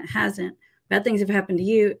not saying it hasn't. Bad things have happened to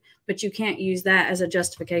you, but you can't use that as a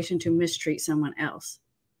justification to mistreat someone else,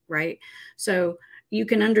 right? So you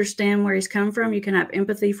can understand where he's come from. You can have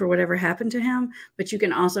empathy for whatever happened to him, but you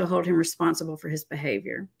can also hold him responsible for his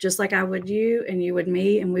behavior, just like I would you, and you would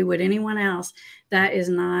me, and we would anyone else. That is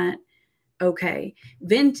not okay.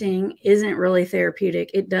 Venting isn't really therapeutic.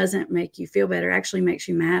 It doesn't make you feel better. It actually makes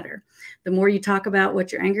you madder. The more you talk about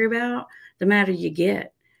what you're angry about, the madder you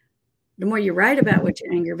get. The more you write about what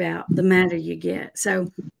you're angry about, the madder you get.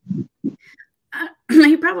 So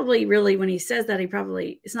he probably really, when he says that,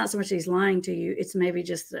 it's not so much that he's lying to you. It's maybe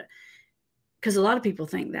just because a lot of people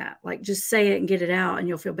think that, like, just say it and get it out and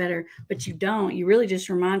you'll feel better, but you don't. You really just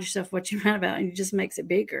remind yourself what you're mad about, and it just makes it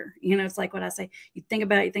bigger. You know, it's like what I say, you think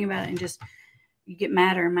about it, and just, you get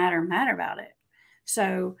madder and madder and madder about it.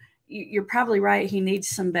 So you're probably right. He needs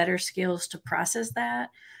some better skills to process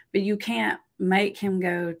that, but you can't make him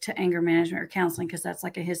go to anger management or counseling, because that's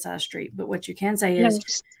like a his side street. But what you can say is,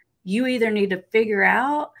 Yes. you either need to figure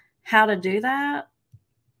out how to do that,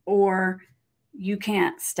 or you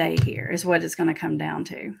can't stay here, is what it's going to come down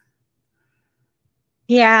to.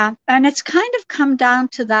 Yeah, and it's kind of come down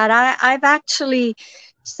to that. I've actually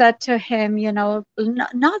said to him, you know,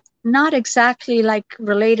 not exactly like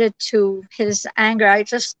related to his anger. I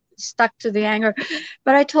just stuck to the anger,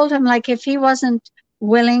 but I told him, like, if he wasn't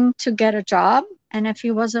willing to get a job, and if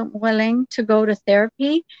he wasn't willing to go to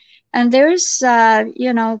therapy, and there's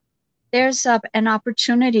you know, there's an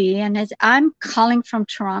opportunity, and I'm calling from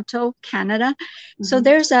Toronto, Canada. So Mm-hmm.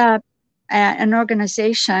 there's an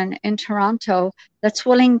organization in Toronto that's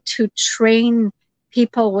willing to train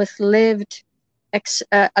people with lived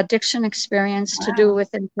addiction experience to do Wow.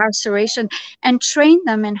 with incarceration, and train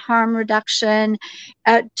them in harm reduction,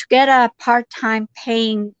 to get a part-time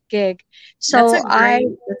paying gig. So That's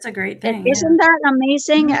a great it, thing. Yeah. isn't that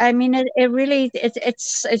amazing? Mm-hmm. I mean, it really,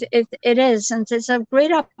 it is, and it's a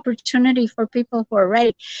great opportunity for people who are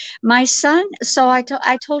ready. My son, so I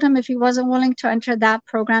told him if he wasn't willing to enter that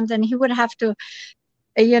program, then he would have to,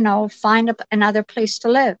 you know, find another place to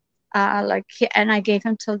live. And I gave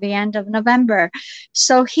him till the end of November.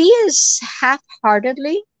 So he is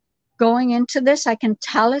half-heartedly going into this. I can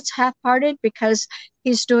tell it's half-hearted because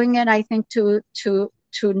he's doing it, I think, to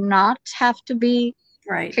to not have to be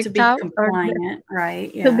Right. To kicked be out, or compliant.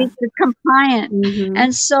 Right. to Yeah. be compliant. Mm-hmm.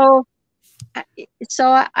 And so,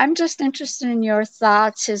 I'm just interested in your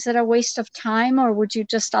thoughts. Is it a waste of time, or would you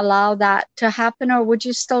just allow that to happen, or would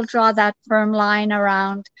you still draw that firm line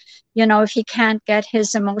around, if he can't get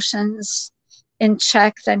his emotions in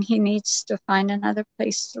check, then he needs to find another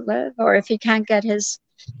place to live, or if he can't get his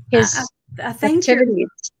I, his I think activities?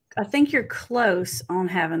 you're close on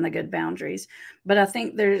having the good boundaries, but I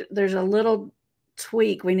think there's a little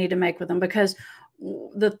tweak we need to make with them, because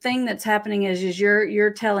the thing that's happening is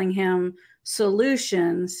you're telling him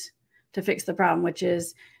solutions to fix the problem, which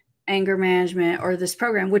is anger management or this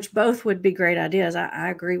program, which both would be great ideas. I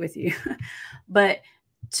agree with you. But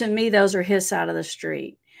to me, those are his side of the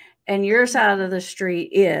street. And your side of the street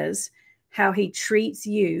is how he treats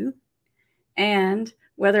you, and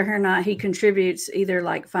whether or not he contributes either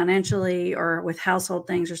like financially or with household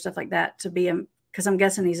things or stuff like that to be a, because I'm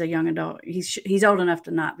guessing he's a young adult. He's old enough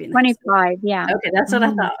to not be in the house. 25, yeah. Okay, that's what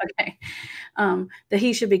I thought. Okay. That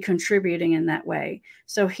he should be contributing in that way.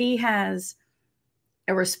 So he has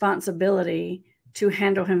a responsibility to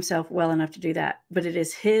handle himself well enough to do that. But it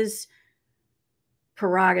is his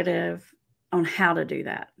prerogative on how to do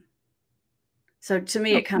that. So to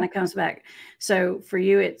me, it kind of comes back. So for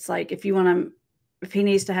you, it's like, if he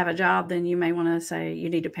needs to have a job, then you may want to say you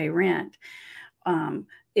need to pay rent. I'm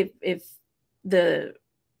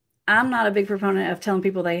not a big proponent of telling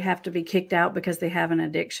people they have to be kicked out because they have an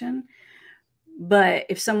addiction. But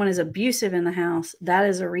if someone is abusive in the house, that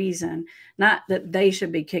is a reason, not that they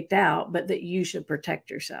should be kicked out, but that you should protect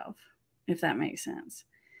yourself, if that makes sense.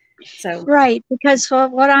 So right, because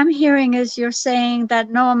what I'm hearing is you're saying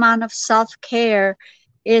that no amount of self-care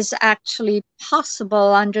is actually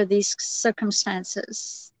possible under these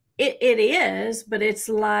circumstances. it is, but it's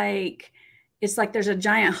like there's a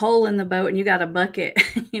giant hole in the boat and you got a bucket,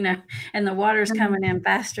 and the water's coming in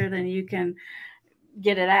faster than you can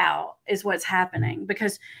get it out, is what's happening.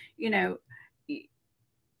 Because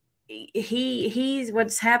he's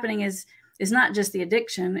what's happening is not just the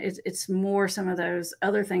addiction, it's more some of those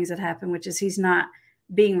other things that happen, which is he's not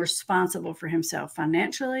being responsible for himself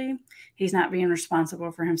financially. He's not being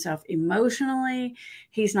responsible for himself emotionally.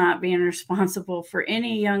 He's not being responsible for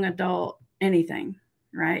any young adult anything,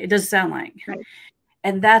 right? It doesn't sound like. Right.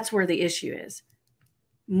 And that's where the issue is,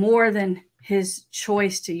 more than his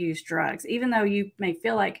choice to use drugs. Even though you may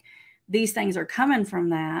feel like these things are coming from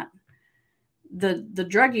that, the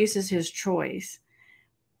drug use is his choice.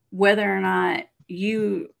 Whether or not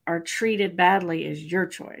you are treated badly is your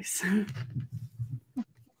choice.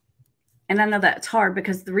 And I know that's hard,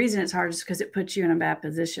 because the reason it's hard is because it puts you in a bad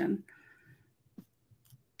position.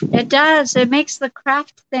 It does. It makes the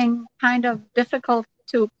craft thing kind of difficult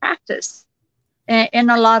to practice in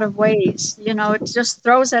a lot of ways. It just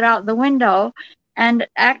throws it out the window. And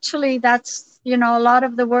actually, that's, a lot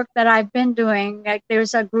of the work that I've been doing. Like,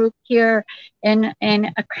 there's a group here in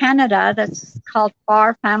Canada that's called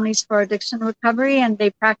FAR, Families for Addiction Recovery, and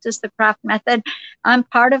they practice the craft method. I'm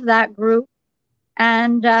part of that group.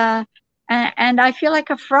 And I feel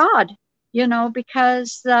like a fraud,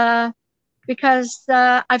 because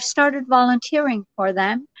I've started volunteering for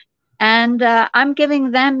them, and I'm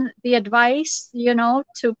giving them the advice,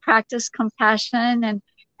 to practice compassion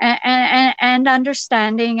and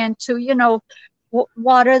understanding, and to,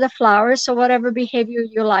 water the flowers. So whatever behavior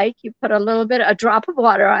you like, you put a drop of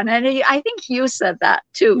water on it. I think you said that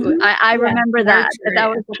too. Mm-hmm. I remember that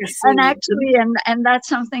was, like and actually, and that's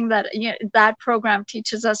something that that program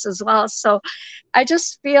teaches us as well. So I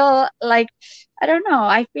just feel like, I don't know,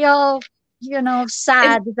 I feel,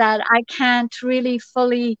 sad that I can't really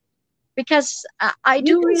fully, because I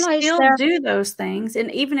do realize still do those things.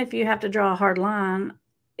 And even if you have to draw a hard line,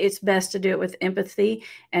 it's best to do it with empathy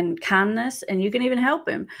and kindness, and you can even help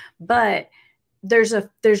him. But there's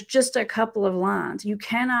just a couple of lines. You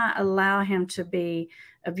cannot allow him to be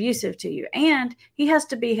abusive to you, and he has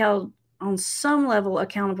to be held on some level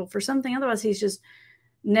accountable for something. Otherwise, he's just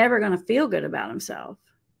never going to feel good about himself.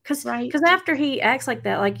 Because after he acts like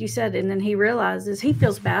that, like you said, and then he realizes, he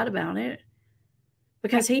feels bad about it.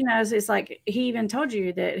 Because he knows, it's like, he even told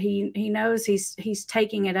you that he knows he's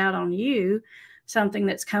taking it out on you, something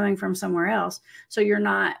that's coming from somewhere else. So you're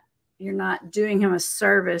not doing him a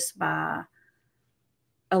service by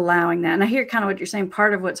allowing that. And I hear kind of what you're saying.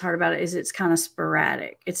 Part of what's hard about it is it's kind of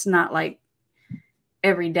sporadic. It's not like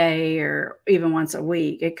every day or even once a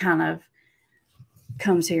week. It kind of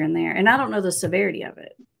comes here and there. And I don't know the severity of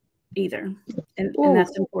it either. And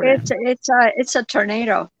that's important. It's a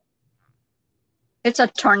tornado. It's a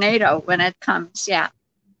tornado when it comes. Yeah.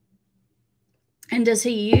 And does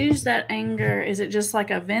he use that anger? Is it just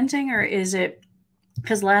like a venting, or is it,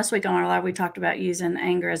 because last week on our live we talked about using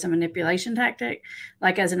anger as a manipulation tactic,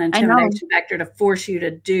 like as an I know. intimidation factor to force you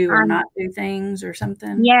to do or not do things or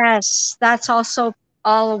something? Yes, that's also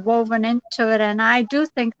all woven into it. And I do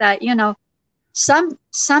think that, some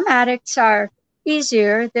addicts are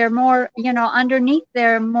easier. They're more, underneath,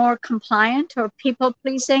 they're more compliant or people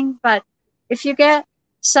pleasing. But if you get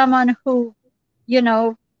someone who, you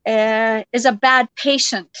know, is a bad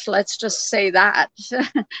patient, let's just say that,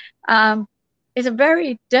 um, it's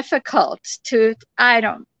very difficult to, I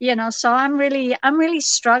don't, so I'm really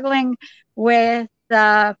struggling with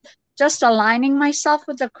just aligning myself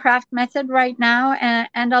with the craft method right now,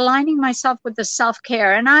 and aligning myself with the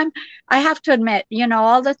self-care. And I have to admit,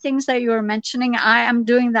 all the things that you were mentioning, I am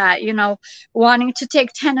doing that, wanting to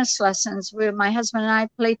take tennis lessons. My husband and I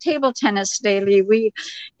play table tennis daily.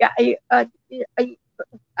 Yeah,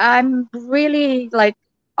 I'm really like,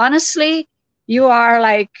 honestly, you are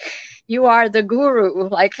like, you are the guru.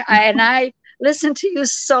 Like, I listen to you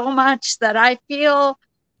so much that I feel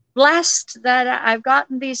blessed that I've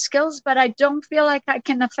gotten these skills, but I don't feel like I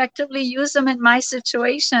can effectively use them in my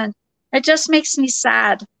situation. It just makes me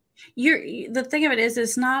sad. The thing of it is,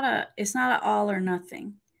 it's not a all or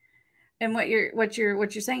nothing. And what you're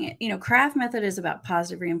saying, craft method is about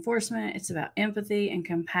positive reinforcement. It's about empathy and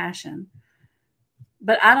compassion.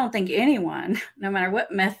 But I don't think anyone, no matter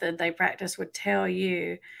what method they practice, would tell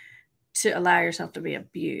you to allow yourself to be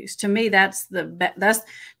abused. To me, that's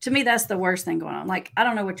the worst thing going on. Like, I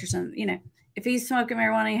don't know what you're saying. If he's smoking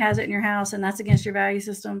marijuana, he has it in your house, and that's against your value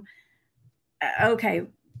system. Okay,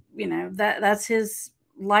 that's his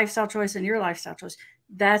lifestyle choice and your lifestyle choice.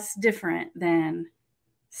 That's different than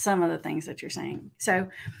some of the things that you're saying. So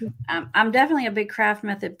I'm definitely a big craft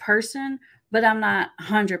method person, but I'm not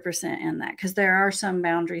 100% in that, because there are some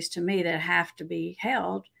boundaries to me that have to be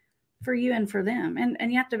held for you and for them.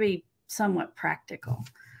 And you have to be somewhat practical,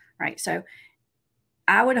 right? So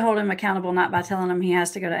I would hold him accountable, not by telling him he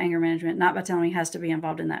has to go to anger management, not by telling him he has to be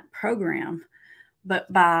involved in that program,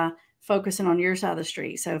 but by focusing on your side of the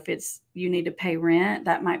street. So if it's you need to pay rent,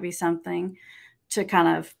 that might be something to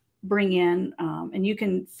kind of bring in, and you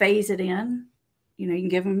can phase it in. You can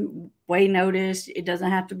give them way notice. It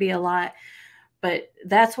doesn't have to be a lot, but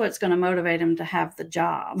that's what's going to motivate them to have the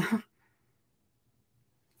job.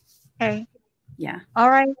 Okay. Yeah. All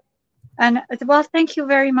right. And well, thank you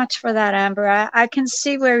very much for that, Amber. I can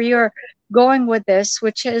see where you're going with this,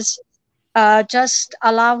 which is just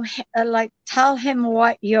tell him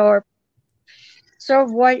what your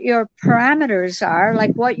parameters are,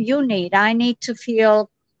 like what you need. I need to feel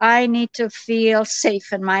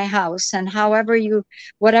safe in my house, and whatever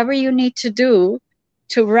you need to do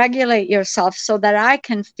to regulate yourself so that I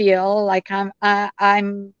can feel like I'm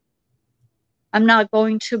not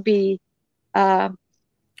going to be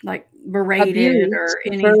like berated abused, or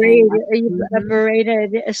anything.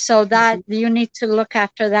 berated, so that you need to look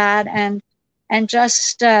after that, and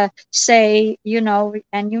just say,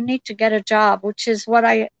 and you need to get a job, which is what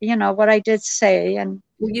I did say. And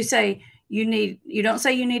you say you don't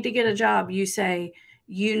say you need to get a job. You say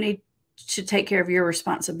you need to take care of your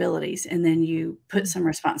responsibilities, and then you put some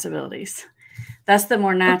responsibilities. That's the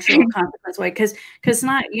more natural consequence way, because it's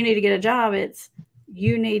not you need to get a job, it's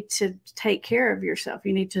you need to take care of yourself.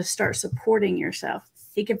 You need to start supporting yourself.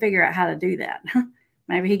 He can figure out how to do that.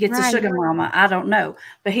 Maybe he gets a sugar mama. I don't know,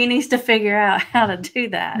 but he needs to figure out how to do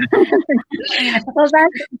that. Well,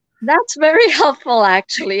 that's very helpful,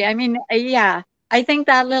 actually. I mean, yeah, I think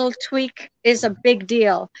that little tweak is a big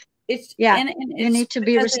deal. And you need to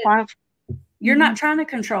be responsible. You're not trying to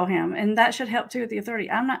control him, and that should help too with the authority.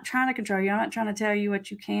 I'm not trying to control you. I'm not trying to tell you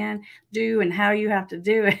what you can do and how you have to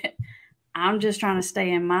do it. I'm just trying to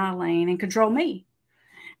stay in my lane and control me.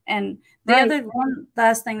 And the other one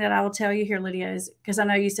last thing that I will tell you here, Lydia, is because I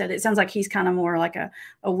know you said it sounds like he's kind of more like a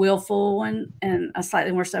willful one and a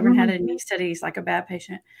slightly more stubborn headed, and you said he's like a bad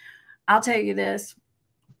patient. I'll tell you this.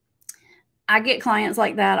 I get clients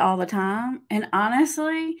like that all the time. And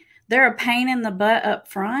honestly, they're a pain in the butt up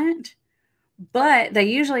front, but they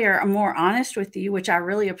usually are more honest with you, which I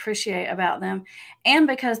really appreciate about them. And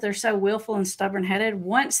because they're so willful and stubborn headed,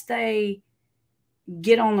 once they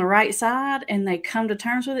get on the right side and they come to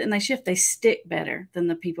terms with it and they shift, they stick better than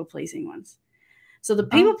the people pleasing ones. So the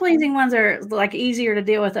people pleasing ones are like easier to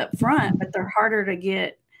deal with up front, but they're harder to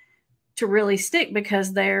get to really stick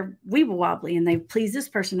because they're weeble wobbly and they please this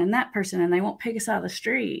person and that person and they won't pick us out of the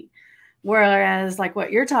street. Whereas like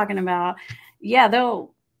what you're talking about, yeah,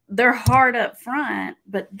 they're hard up front,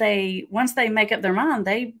 but once they make up their mind,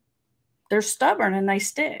 they're stubborn and they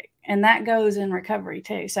stick. and that goes in recovery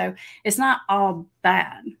too. So it's not all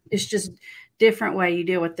bad. It's just different way you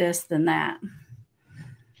deal with this than that.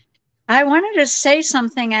 I wanted to say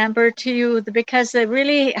something, Amber, to you because it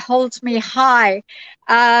really holds me high,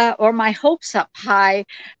 or my hopes up high.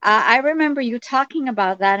 I remember you talking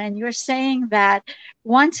about that, and you're saying that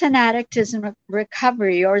once an addict is in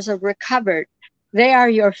recovery or is recovered, they are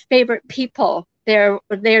your favorite people.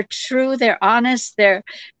 They're true, they're honest, they're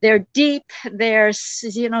deep, they're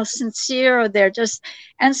sincere, or they're just,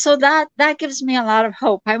 and so that gives me a lot of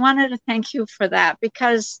hope. I wanted to thank you for that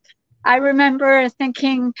because I remember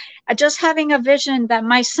thinking, just having a vision that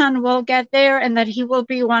my son will get there and that he will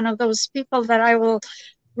be one of those people that I will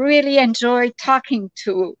really enjoy talking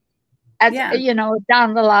to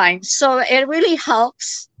down the line. So it really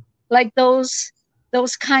helps, like those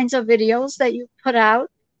kinds of videos that you put out.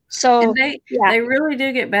 So and they really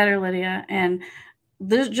do get better, Lydia. And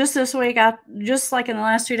just this week, just like in the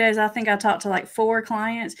last 2 days, I think I talked to like 4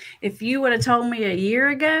 clients. If you would have told me a year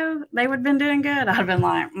ago they would have been doing good, I'd have been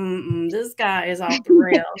like, this guy is off the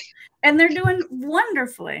rails. And they're doing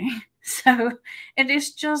wonderfully. So it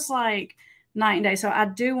is just like night and day. So I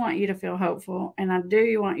do want you to feel hopeful, and I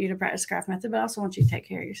do want you to practice craft method, but I also want you to take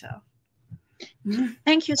care of yourself.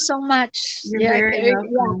 Thank you so much. You're very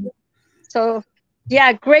welcome. So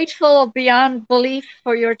grateful beyond belief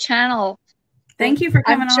for your channel. Thank you for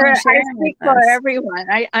coming on and sharing I speak for everyone.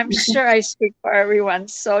 I'm sure I speak for everyone.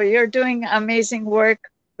 So you're doing amazing work.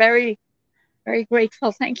 Very, very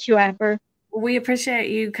grateful. Thank you, Amber. We appreciate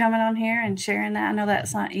you coming on here and sharing that. I know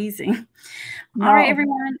that's not easy. No. All right,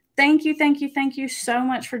 everyone. Thank you so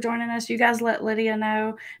much for joining us. You guys let Lydia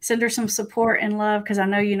know. Send her some support and love because I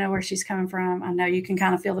know you know where she's coming from. I know you can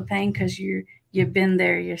kind of feel the pain because you've been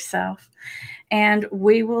there yourself. And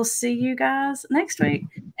we will see you guys next week.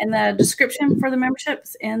 And the description for the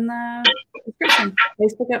memberships in the description.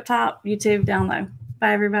 Facebook up top, YouTube down low.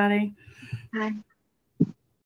 Bye, everybody. Bye.